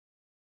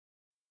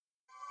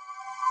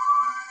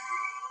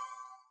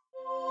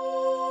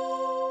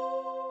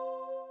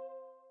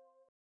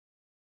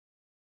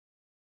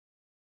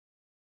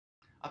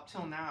Up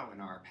till now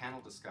in our panel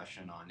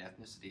discussion on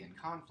ethnicity and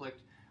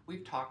conflict,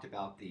 we've talked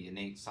about the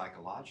innate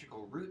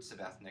psychological roots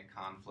of ethnic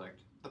conflict,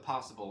 the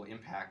possible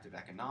impact of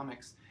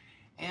economics,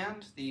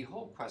 and the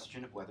whole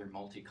question of whether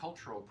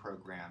multicultural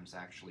programs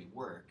actually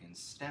work in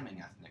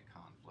stemming ethnic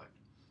conflict.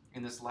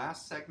 In this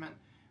last segment,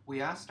 we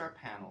asked our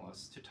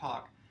panelists to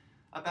talk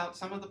about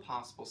some of the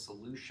possible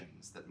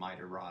solutions that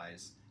might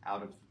arise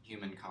out of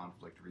human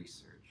conflict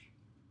research.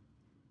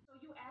 So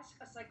you ask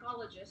a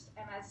psychologist,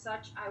 and as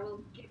such, I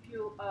will give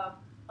you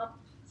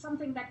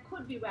something that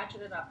could be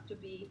ratcheted up to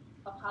be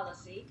a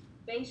policy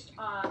based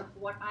on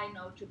what I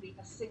know to be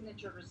a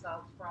signature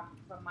result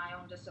from my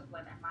own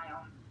discipline and my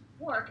own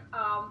work.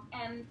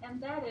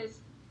 And that is,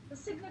 the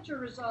signature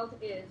result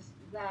is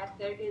that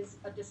there is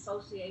a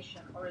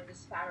dissociation or a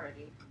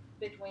disparity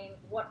between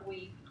what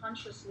we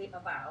consciously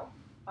avow,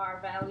 our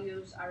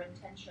values, our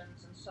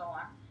intentions, and so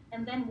on,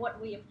 and then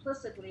what we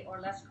implicitly or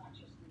less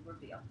consciously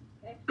reveal.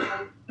 Okay?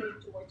 How we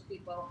behave towards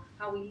people,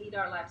 how we lead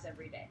our lives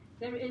every day.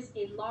 There is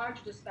a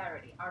large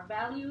disparity. Our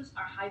values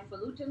are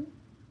highfalutin,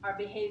 our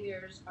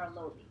behaviors are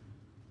lowly.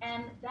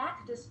 And that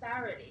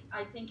disparity,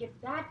 I think if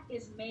that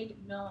is made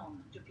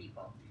known to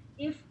people,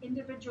 if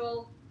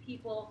individual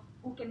people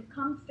who can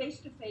come face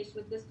to face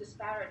with this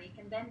disparity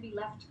can then be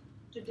left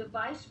to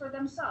devise for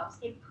themselves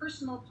a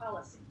personal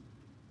policy.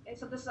 Okay,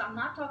 so I'm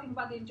not talking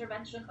about the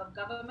intervention of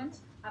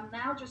governments. I'm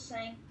now just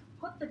saying,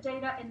 put the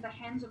data in the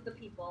hands of the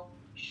people,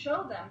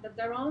 show them that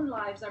their own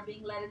lives are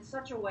being led in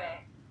such a way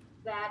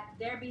that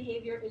their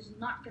behavior is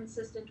not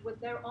consistent with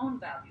their own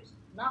values,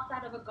 not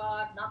that of a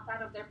god, not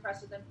that of their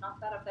president, not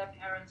that of their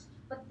parents,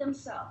 but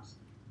themselves.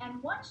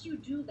 And once you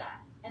do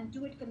that, and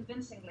do it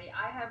convincingly,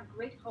 I have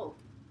great hope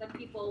that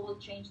people will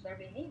change their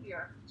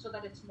behavior so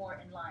that it's more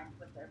in line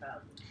with their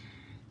values.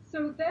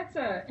 So that's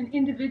an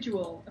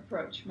individual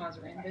approach,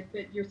 Mahzarin,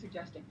 that you're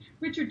suggesting.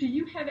 Richard, do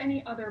you have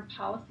any other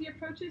policy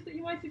approaches that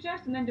you might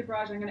suggest? And then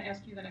Debraj, I'm going to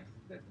ask you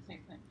the same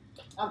thing.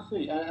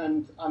 Absolutely,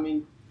 and I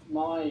mean,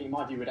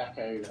 my view would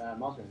echo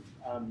Mahzarin's,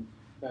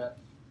 that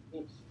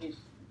it's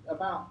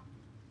about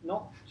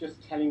not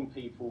just telling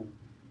people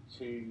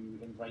to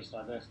embrace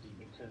diversity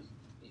because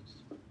it's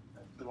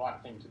the right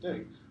thing to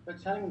do,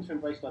 but telling them to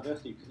embrace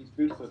diversity because it's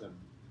good for them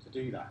to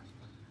do that.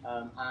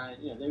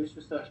 And there is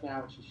research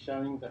now which is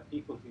showing that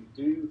people who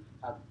do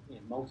have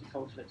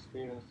multicultural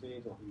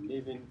experiences or who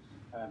live in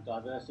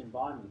diverse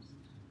environments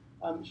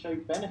show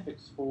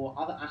benefits for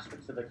other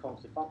aspects of their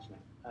cognitive functioning.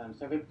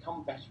 So they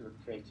become better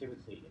at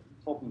creativity,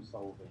 problem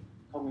solving,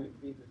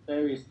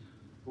 various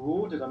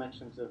broader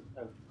dimensions of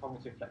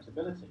cognitive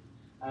flexibility.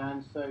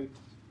 And so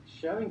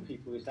showing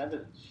people this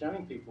evidence,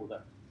 showing people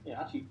that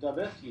actually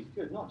diversity is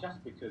good, not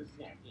just because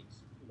it's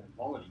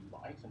morally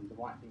right and the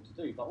right thing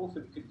to do, but also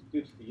because it's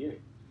good for you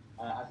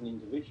as an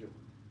individual,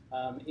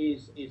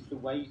 is the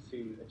way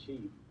to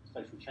achieve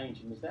social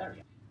change in this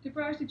area.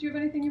 Debraj, did you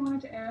have anything you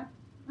wanted to add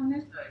on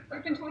this?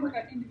 We've been talking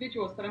about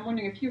individuals, but I'm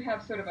wondering if you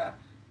have sort of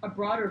a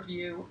broader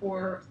view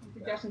or some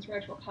suggestions for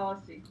actual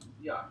policy.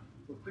 Yeah,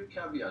 a quick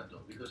caveat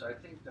though, because I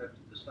think that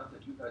the stuff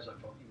that you guys are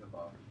talking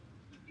about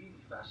is really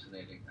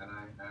fascinating, and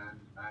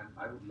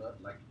I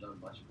would like to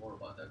learn much more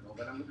about that. Now,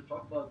 when I'm going to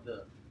talk about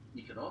the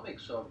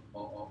economics of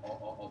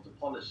the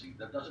policy,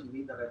 that doesn't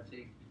mean that I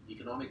think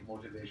economic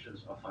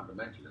motivations are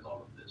fundamental in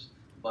all of this,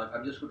 but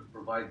I'm just going to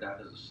provide that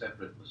as a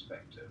separate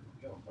perspective.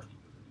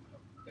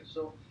 Okay,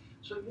 so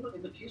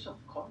in the case of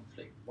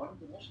conflict, one of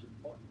the most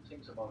important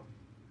things about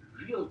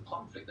real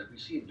conflict that we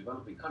see in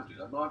developing countries,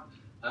 I'm not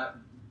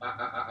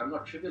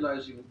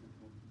trivializing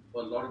a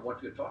lot of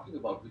what we're talking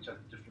about, which are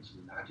differences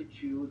in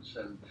attitudes,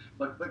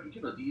 but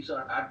these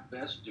are at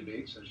best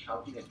debates and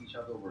shouting at each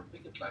other over a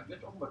picket line. We're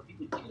talking about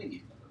people killing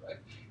each other, right?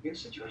 In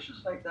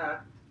situations like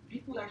that,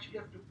 people actually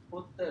have to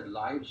put their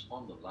lives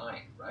on the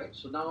line, right?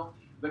 So now,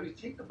 when you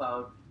think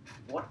about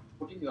what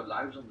putting your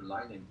lives on the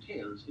line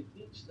entails, it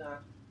means that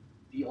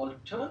the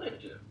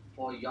alternative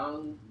for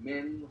young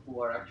men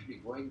who are actually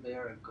going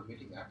there and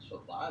committing acts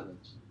of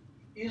violence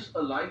is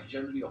a life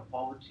generally of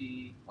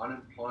poverty,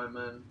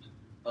 unemployment.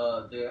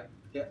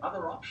 Their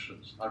other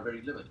options are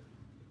very limited.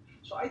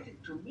 So I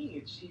think, to me,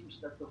 it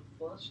seems that the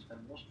first and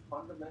most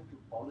fundamental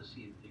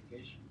policy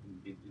implication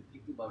in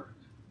thinking about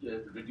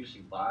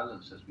reducing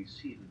violence as we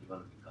see it in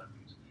developing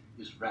countries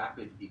is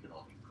rapid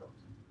economic growth.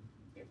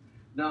 Okay?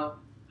 Now,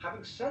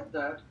 having said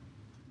that,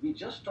 we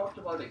just talked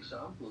about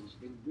examples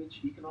in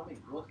which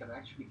economic growth can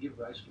actually give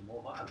rise to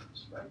more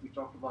violence, right? We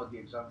talked about the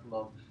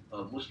example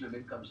of Muslim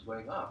incomes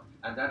going up,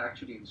 and that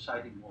actually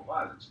inciting more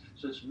violence.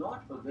 So it's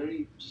not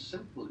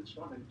it's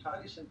not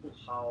entirely simple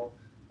how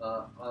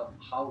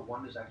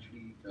one is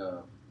actually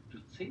to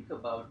think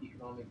about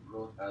economic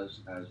growth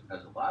as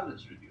a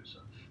violence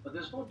reducer. But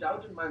there's no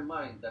doubt in my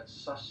mind that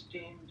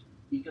sustained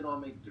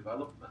economic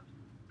development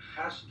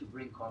has to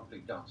bring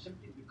conflict down,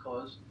 simply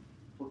because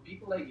for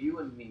people like you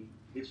and me,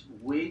 it's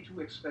way too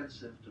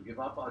expensive to give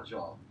up our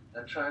job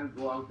and try and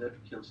go out there to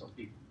kill some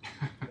people.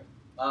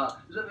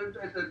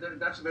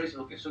 That's very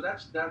okay. So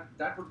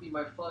that would be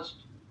my first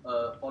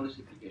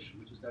policy implication,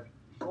 which is that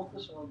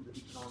focus on the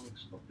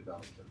economics of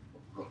development,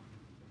 of growth.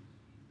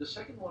 The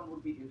second one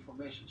would be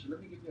information. So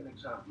let me give you an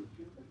example. If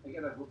you,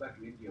 again, I go back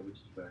to India, which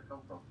is where I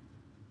come from.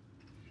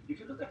 If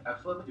you look at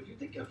if you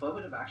think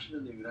affirmative action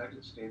in the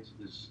United States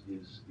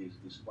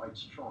is quite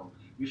strong,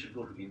 you should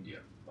go to India.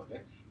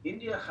 Okay,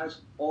 India has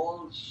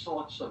all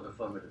sorts of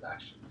affirmative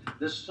action.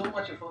 There's so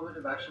much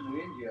affirmative action in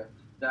India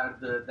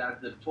that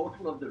the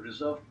total of the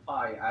reserved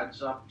pie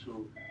adds up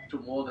to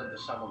more than the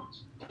sum of.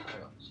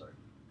 Hang on, sorry.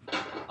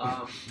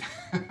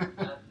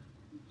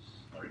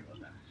 Sorry about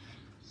that.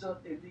 So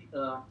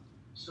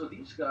so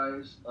these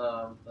guys.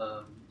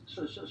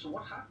 So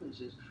what happens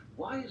is,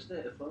 why is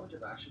there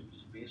affirmative action which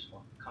is based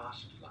on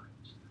caste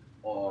lines,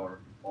 or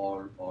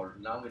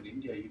now in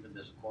India even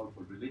there's a call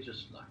for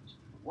religious lines?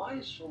 Why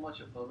is so much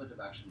affirmative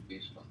action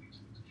based on these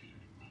things?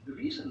 The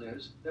reason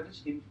is that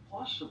it's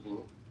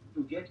impossible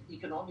to get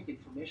economic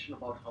information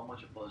about how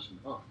much a person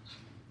earns.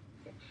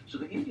 Okay? So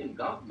the Indian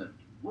government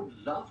would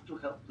love to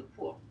help the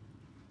poor.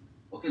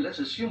 Okay, let's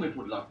assume it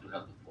would love to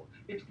help the poor.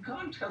 It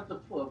can't help the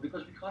poor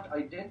because we can't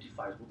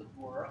identify who the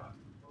poor are.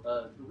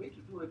 The way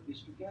to do it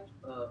is to get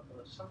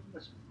something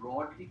that's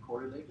broadly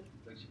correlated,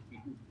 like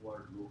people who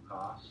are low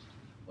caste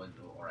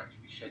or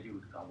actually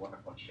scheduled caste, what are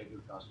called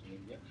scheduled caste in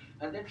India,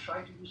 and then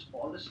try to use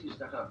policies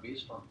that are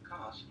based on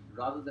caste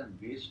rather than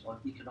based on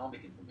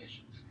economic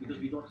information, because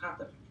we don't have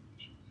that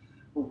information.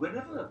 But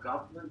whenever a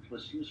government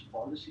pursues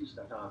policies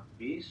that are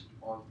based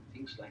on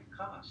things like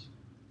caste,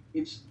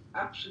 it's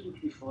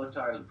absolutely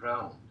fertile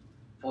ground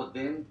for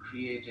them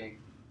creating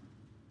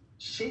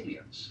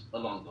salience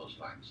along those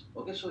lines.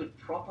 Okay, so it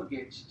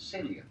propagates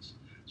salience.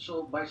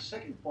 So my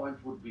second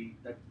point would be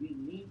that we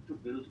need to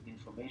build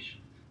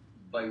information.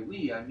 By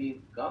we, I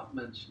mean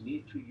governments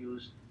need to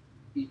use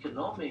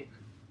economic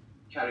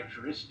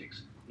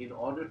characteristics in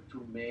order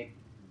to make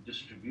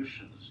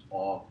distributions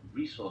of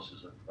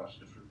resources across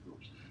different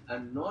groups,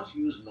 and not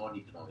use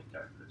non-economic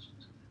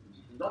characteristics.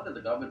 Not that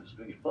the government is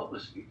doing it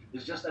purposely,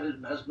 it's just that it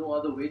has no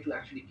other way to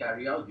actually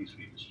carry out these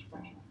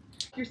redistributions.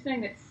 You're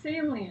saying that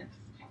salience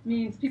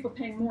means people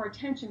paying more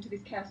attention to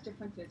these caste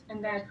differences,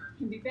 and that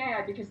can be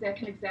bad because that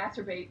can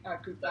exacerbate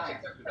group bias.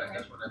 That's exactly right.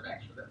 That's what I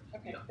meant. So that,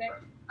 Okay. yeah,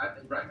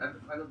 right.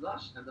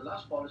 And the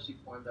last policy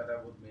point that I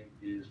would make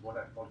is what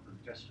I call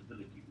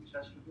contestability, which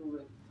has to do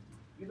with,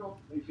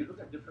 if you look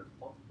at different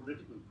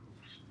political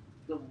groups,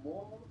 the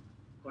more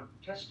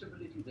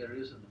contestability there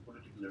is in the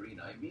political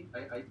arena.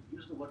 I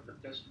use the word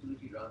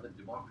contestability rather than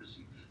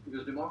democracy,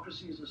 because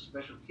democracy is a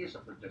special case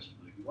of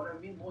contestability. What I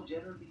mean more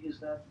generally is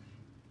that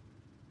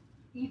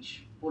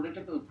each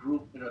political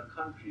group in a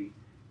country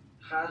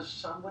has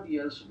somebody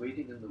else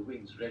waiting in the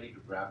wings ready to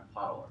grab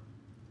power.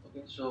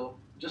 Okay, so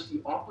just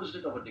the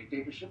opposite of a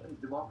dictatorship, and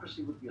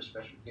democracy would be a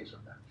special case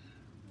of that.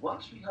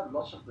 Once we have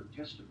loss of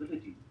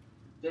contestability,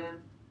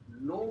 then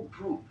no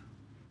group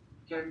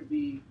can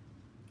be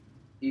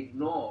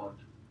ignored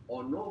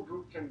or no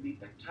group can be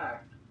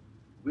attacked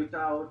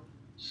without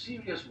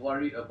serious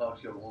worry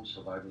about your own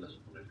survival as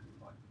a political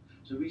party.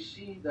 So we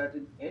see that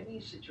in any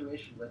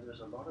situation where there's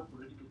a lot of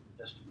political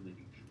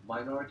contestability,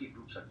 minority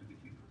groups are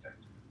typically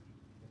protected.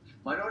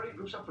 Minority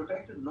groups are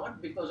protected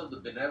not because of the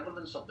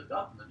benevolence of the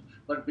government,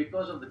 but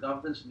because of the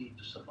government's need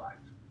to survive.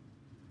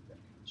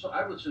 So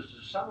I would to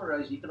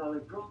summarize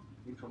economic growth,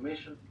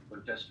 information,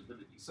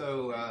 contestability.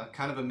 So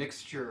kind of a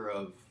mixture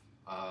of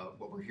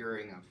what we're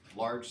hearing of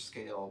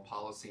large-scale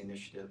policy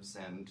initiatives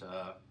and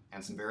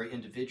some very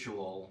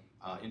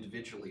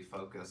individually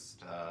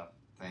focused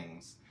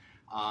things.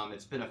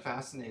 It's been a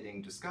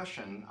fascinating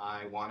discussion.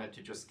 I wanted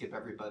to just give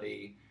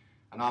everybody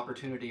an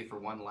opportunity for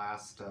one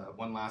last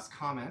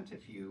comment,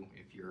 if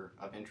you're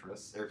of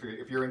interest, or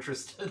if you're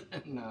interested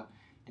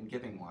in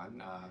giving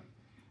one.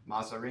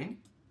 Mahzarin?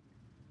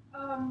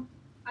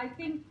 I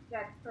think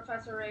that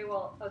Professor Ray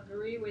will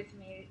agree with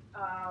me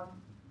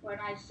when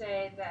I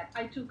say that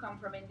I too come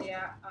from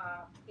India.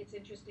 It's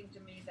interesting to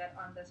me that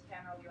on this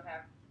panel you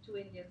have 2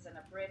 Indians and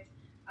a Brit,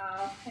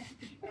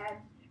 and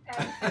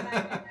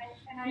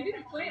I you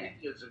didn't plan it.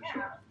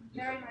 Yeah,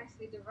 very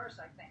nicely diverse,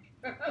 I think.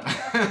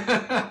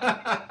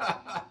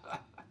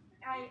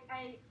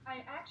 I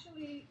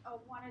actually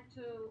wanted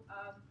to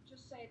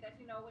just say that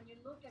when you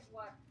look at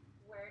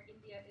where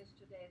India is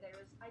today, there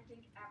is, I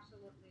think,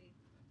 absolutely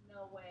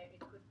no way it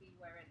could be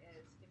where it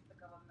is if the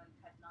government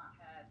had not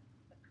had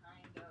the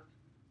kind of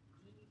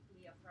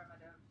deeply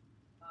affirmative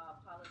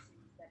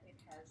policies that it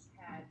has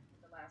had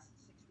in the last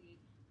 60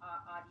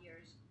 odd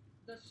years.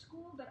 The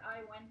school that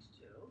I went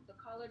to, the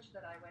college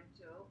that I went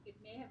to, it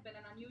may have been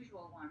an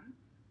unusual one,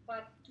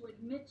 but to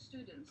admit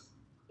students,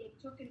 it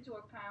took into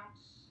account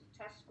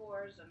test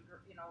scores and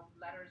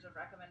letters of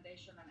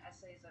recommendation and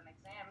essays and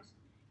exams,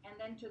 and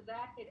then to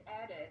that it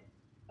added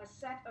a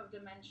set of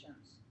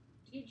dimensions.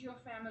 Did your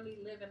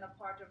family live in a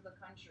part of the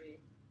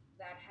country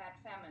that had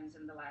famines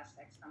in the last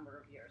X number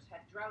of years,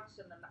 had droughts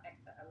in the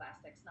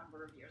last X number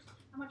of years?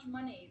 How much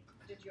money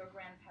did your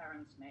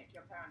parents make?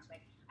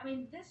 I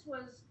mean, this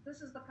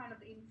is the kind of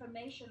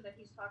information that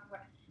he's talking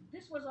about.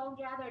 This was all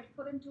gathered,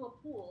 put into a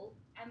pool,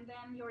 and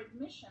then your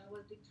admission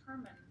was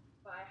determined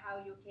by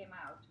how you came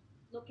out,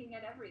 looking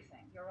at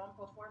everything, your own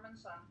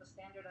performance on the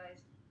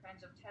standardized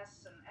kinds of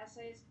tests and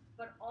essays,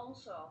 but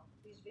also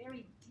these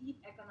very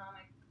deep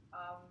economic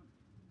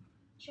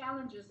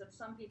challenges that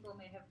some people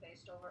may have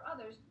faced over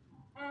others.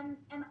 And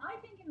I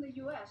think in the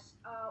U.S.,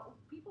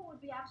 people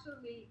would be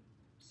absolutely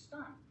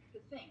stunned to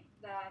think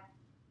that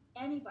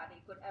anybody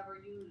could ever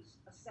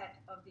use a set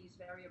of these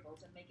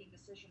variables in making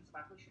decisions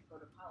about who should go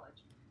to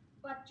college.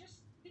 But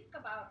just think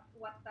about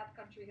what that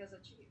country has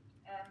achieved.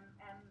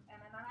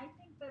 And I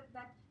think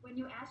that when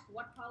you ask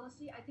what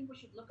policy, I think we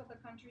should look at the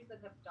countries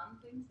that have done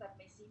things that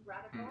may seem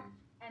radical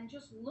and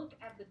just look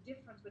at the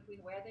difference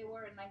between where they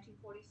were in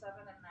 1947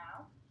 and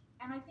now.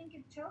 And I think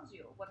it tells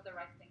you what the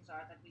right things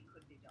are that we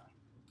could be doing.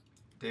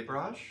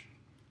 Debraj?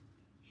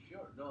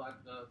 Sure. No,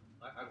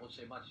 I won't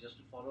say much. Just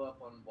to follow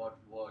up on what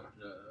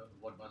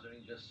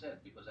Mahzarin just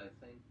said, because I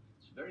think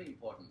it's very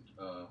important.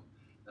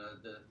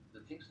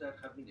 The things that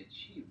have been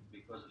achieved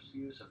because of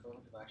serious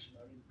affirmative action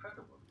are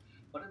incredible.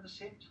 But at the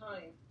same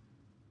time,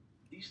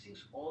 these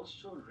things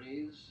also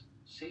raise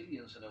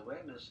salience and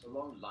awareness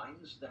along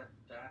lines that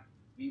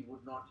we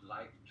would not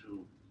like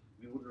to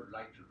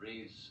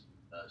raise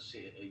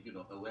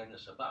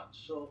awareness about.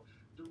 So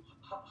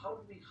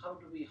how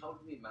do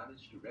we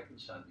manage to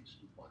reconcile these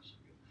 2 points of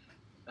view?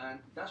 And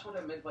that's what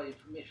I meant by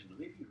information. The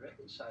way we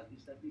reconcile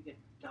is that we get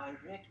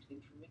direct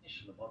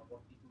information about what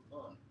people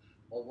earn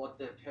or what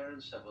their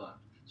parents have earned,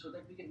 so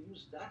that we can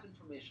use that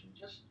information,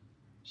 just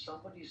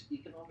somebody's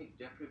economic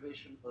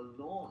deprivation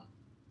alone,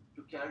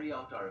 to carry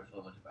out our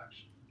affirmative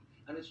action.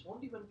 And it's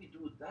only when we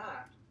do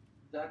that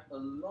that a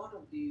lot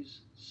of these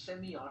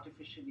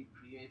semi-artificially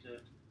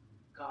created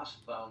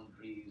caste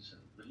boundaries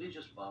and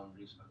religious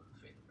boundaries are going to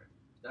fade away.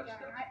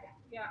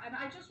 And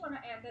I just want to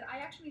add that I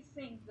actually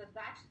think that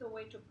that's the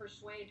way to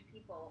persuade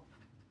people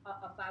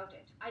about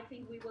it. I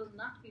think we will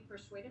not be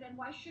persuaded, and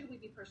why should we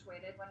be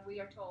persuaded when we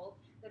are told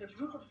that a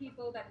group of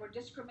people that were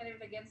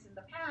discriminated against in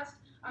the past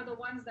are the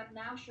ones that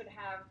now should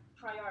have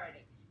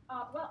priority?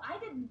 Well, I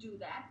didn't do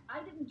that.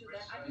 I didn't do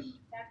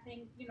that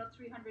thing,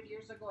 300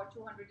 years ago or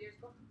 200 years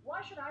ago.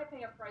 Why should I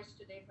pay a price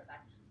today for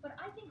that? But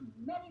I think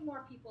many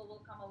more people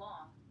will come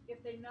along if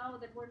they know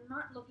that we're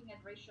not looking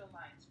at racial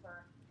lines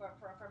for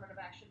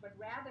affirmative action, but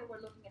rather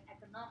we're looking at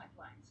economic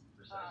lines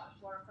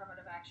for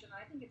affirmative action.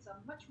 I think it's a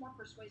much more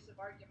persuasive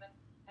argument,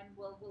 and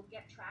we'll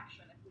get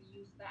traction if we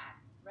use that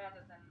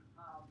rather than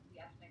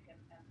the ethnic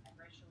and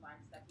racial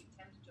lines that we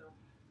tend to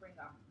bring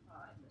up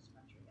in this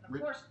country. And of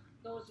course,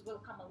 those will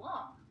come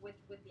along with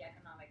the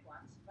economic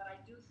ones, but I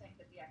do think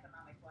that the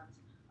economic ones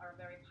are a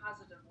very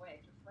positive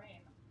way to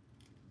frame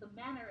the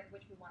manner in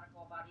which we want to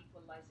go about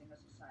equalizing a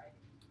society.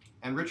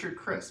 And Richard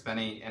Crisp,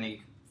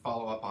 any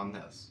follow-up on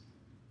this?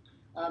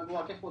 Well,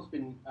 I guess what's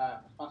been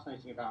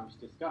fascinating about this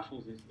discussion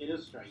is it's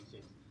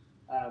illustrated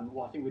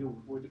what I think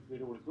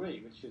we'd all agree,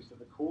 which is that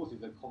the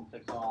causes of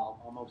conflict are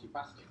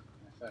multifaceted.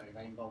 So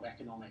they involve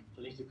economic,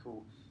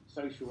 political,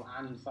 social,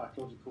 and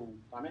psychological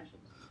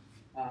dimensions.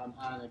 And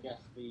I guess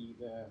the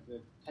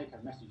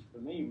take-home message for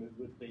me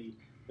would be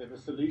that the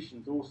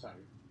solutions also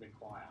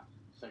require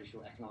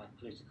social, economic,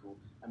 political,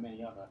 and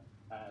many other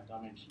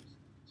dimensions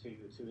to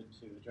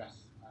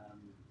address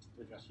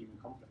human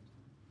conflict.